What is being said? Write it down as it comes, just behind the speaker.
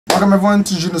Welcome everyone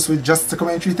to Junos with Just a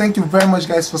Commentary. Thank you very much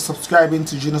guys for subscribing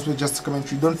to Junos with Just a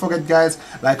Commentary. Don't forget guys,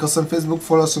 like us on Facebook,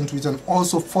 follow us on Twitter, and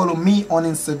also follow me on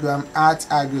Instagram at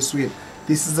Agrosuede.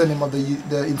 This is the name of the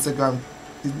Instagram.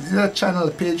 It's a channel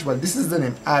page, but this is the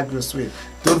name, Agrosuede.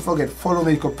 Don't forget, follow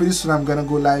me because pretty soon I'm gonna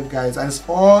go live guys, and it's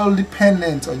all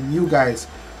dependent on you guys.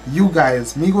 Me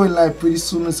going live pretty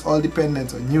soon is all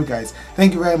dependent on you guys.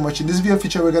 Thank you very much. In this video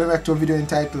feature we're gonna react to a video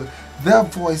entitled The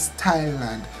Voice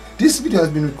Thailand. This video has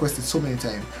been requested so many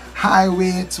times.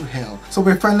 Highway to Hell. So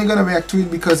we're finally gonna react to it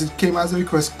because it came as a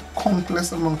request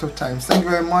countless amount of times. Thank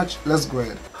you very much. Let's go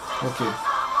ahead. Okay.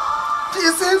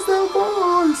 This is The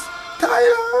Voice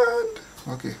Thailand.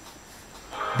 Okay.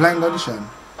 Blind audition.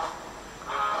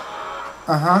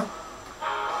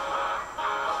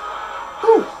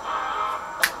 Ooh.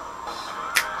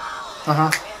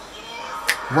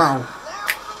 Wow.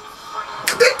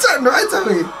 They turned right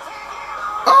away.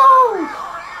 Oh.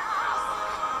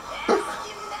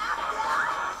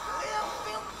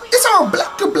 It's all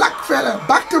black to black fella.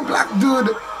 Back to black dude.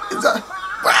 It's a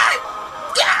what?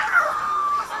 Yeah.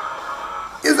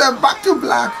 It's a back to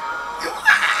black.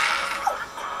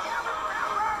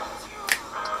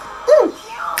 Ooh.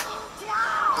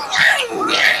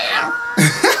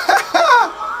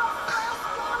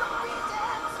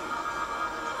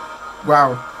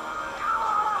 Wow.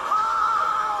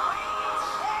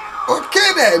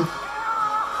 Okay then.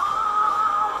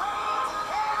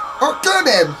 Okay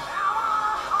then.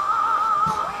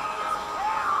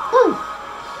 Woo.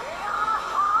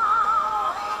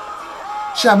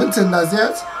 She haven't turned us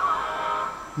yet?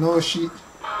 No, she's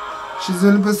the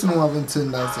only person who haven't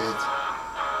turned us yet.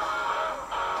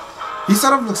 He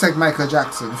sort of looks like Michael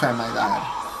Jackson, if I might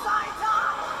add.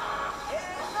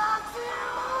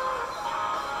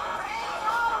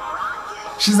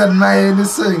 She's admiring the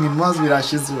song, it must be that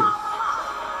she's real.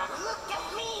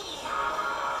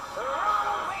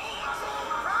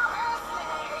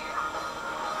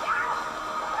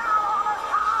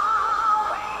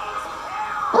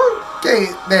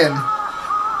 Okay, then.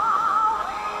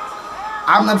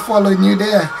 I'm not following you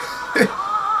there.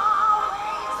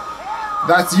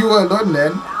 That's you alone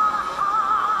then.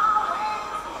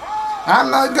 I'm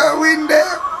not going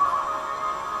there.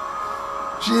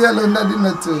 She alone that did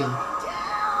not turn.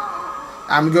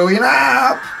 I'm going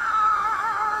up.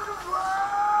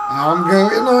 I'm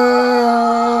going up.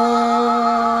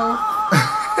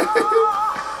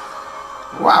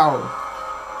 Wow.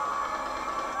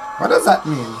 What does that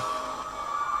mean?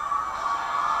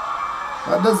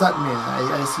 What does that mean?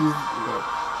 I see.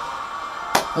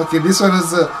 Okay, this one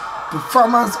is a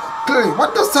performance. Clearly,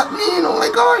 what does that mean? Oh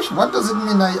my gosh, what does it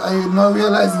mean? I now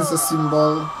realize it's a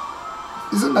symbol.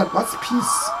 Isn't that what's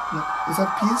peace? Is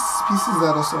that peace? Peace is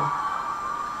that also?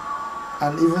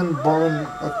 And even born.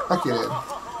 Okay then.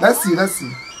 Let's see.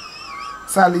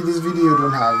 Sadly this video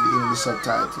don't have the English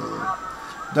subtitle.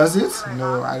 Does it?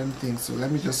 No, I don't think so.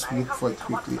 Let me just look for it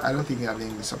quickly. I don't think it has the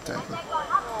English subtitle.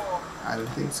 I don't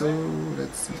think so.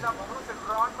 Let's see.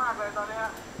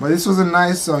 But this was a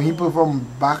nice song. He performed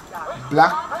back to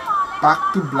black.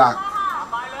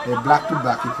 Yeah, black to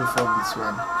black he performed this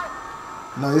one.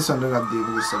 No, this one don't have the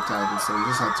English subtitle, so we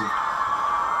just have to.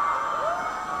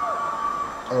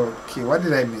 Okay, what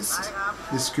did I miss?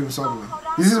 The scream song.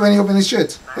 This is when he opened his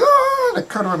shirt. Ah, the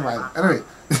cut one right. Anyway.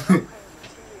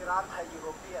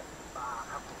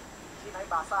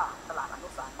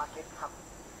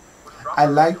 I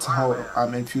liked how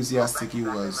enthusiastic he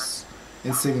was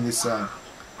in singing this song.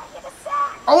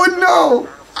 Oh no!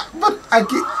 But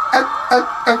okay.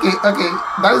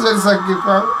 That is where the song came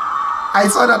from. I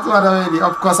saw that one already.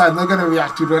 Of course, I'm not gonna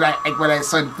react to it like when I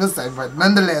saw it the first time, but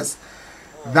nonetheless.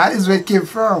 That is where it came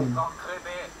from.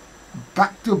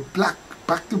 Back to black.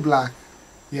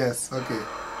 Yes, okay.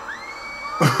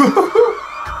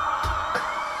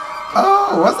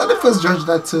 Oh, was that the first judge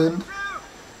that turned? 1,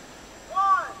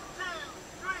 2,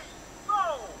 3, go!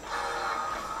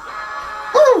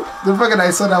 Oh, don't forget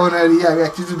I saw that one already. Yeah, we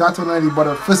actually did that one already,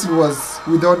 but first it was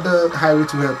without the Highway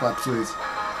to Hell part to it.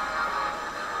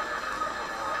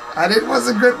 And it was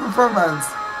a great performance.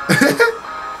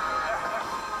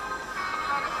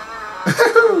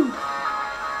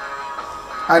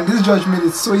 And this judge made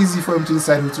it so easy for him to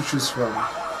decide who to choose from.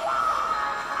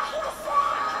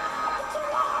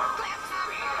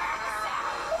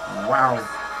 Wow.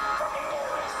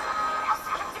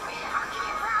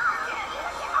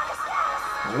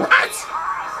 What?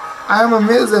 I am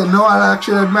amazed that no one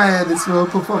actually admired this whole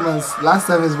performance. Last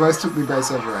time his voice took me by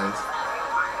surprise.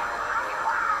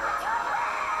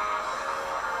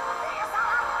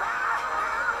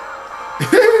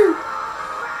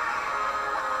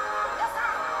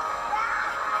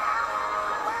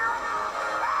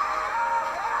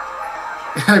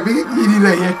 I think he need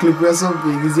a hair clip or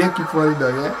something. His hair keep falling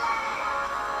down, yeah?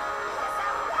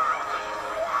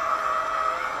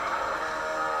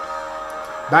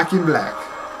 Back in Black.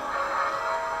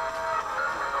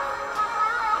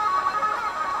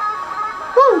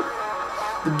 Woo!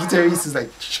 The guitarist is like...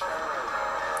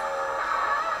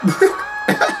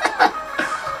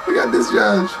 Look at this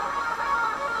judge.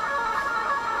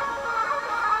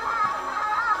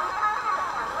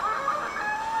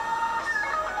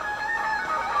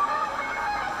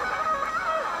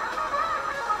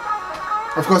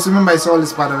 Of course, remember I saw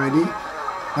this part already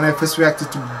when I first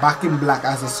reacted to Back in Black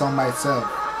as a song by itself.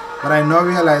 But I now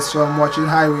realize from watching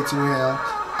Highway to Hell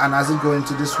and as it go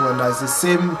into this one, that's the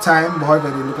same time, but however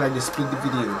they look like they split the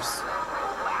videos.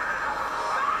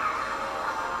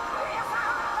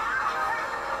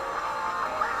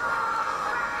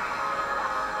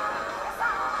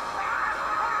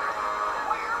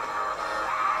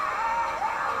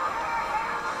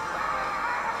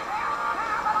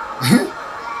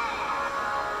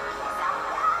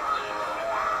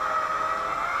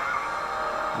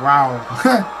 Wow.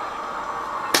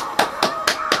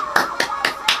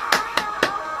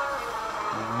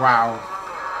 Wow.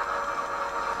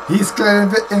 He's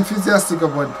clearly enthusiastic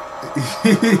about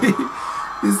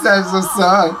this type of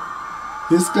song.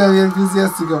 He's clearly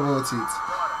enthusiastic about it.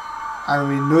 And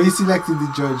we know he selected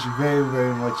the judge very,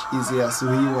 very much easier, so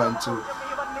he wants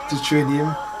to train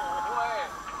him.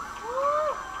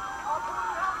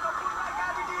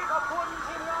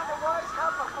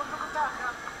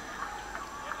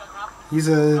 He's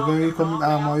a very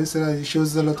he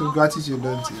shows a lot of gratitude,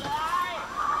 don't he?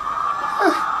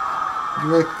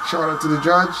 Give a shout out to the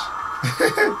judge.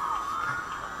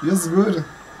 Yes, good.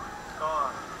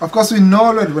 Of course, we know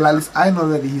already, well, at least I know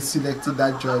already he selected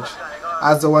that judge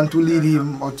as the one to lead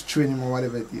him or to train him or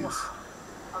whatever it is.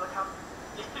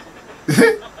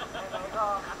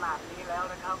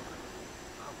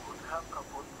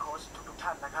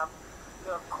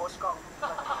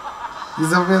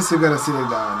 He's obviously gonna sit it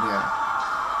down, yeah.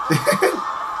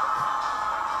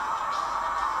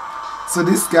 So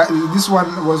this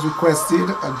one was requested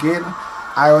again.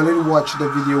 I already watched the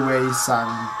video where he sang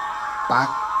Back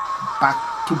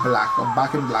to Black or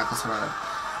Back in Black as well,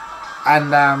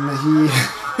 and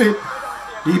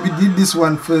he did this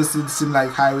one first. It seemed like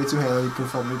Highway to Hell. He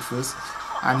performed it first,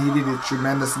 and he did it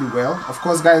tremendously well. Of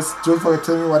course, guys, don't forget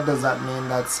to tell me what does that mean,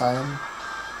 that sign.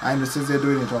 I understand they're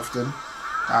doing it often.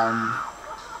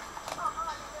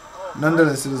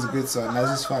 Nonetheless, it was a great song.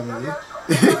 That's his family.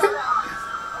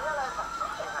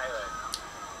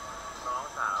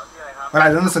 But I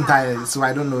don't understand Thailand, so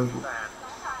I don't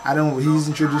know. He's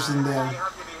introducing them.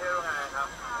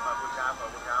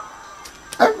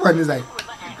 Everyone is like,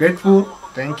 grateful,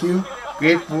 thank you,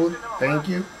 grateful, thank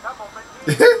you.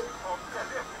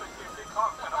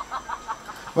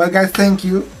 Well, guys, thank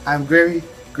you. I'm very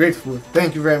grateful.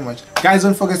 Thank you very much. Guys,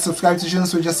 don't forget to subscribe to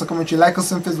Agrosuede Just a Commentary. Like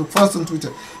us on Facebook, follow us on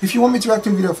Twitter. If you want me to react to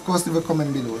a video, of course, leave a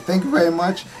comment below. Thank you very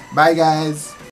much. Bye, guys.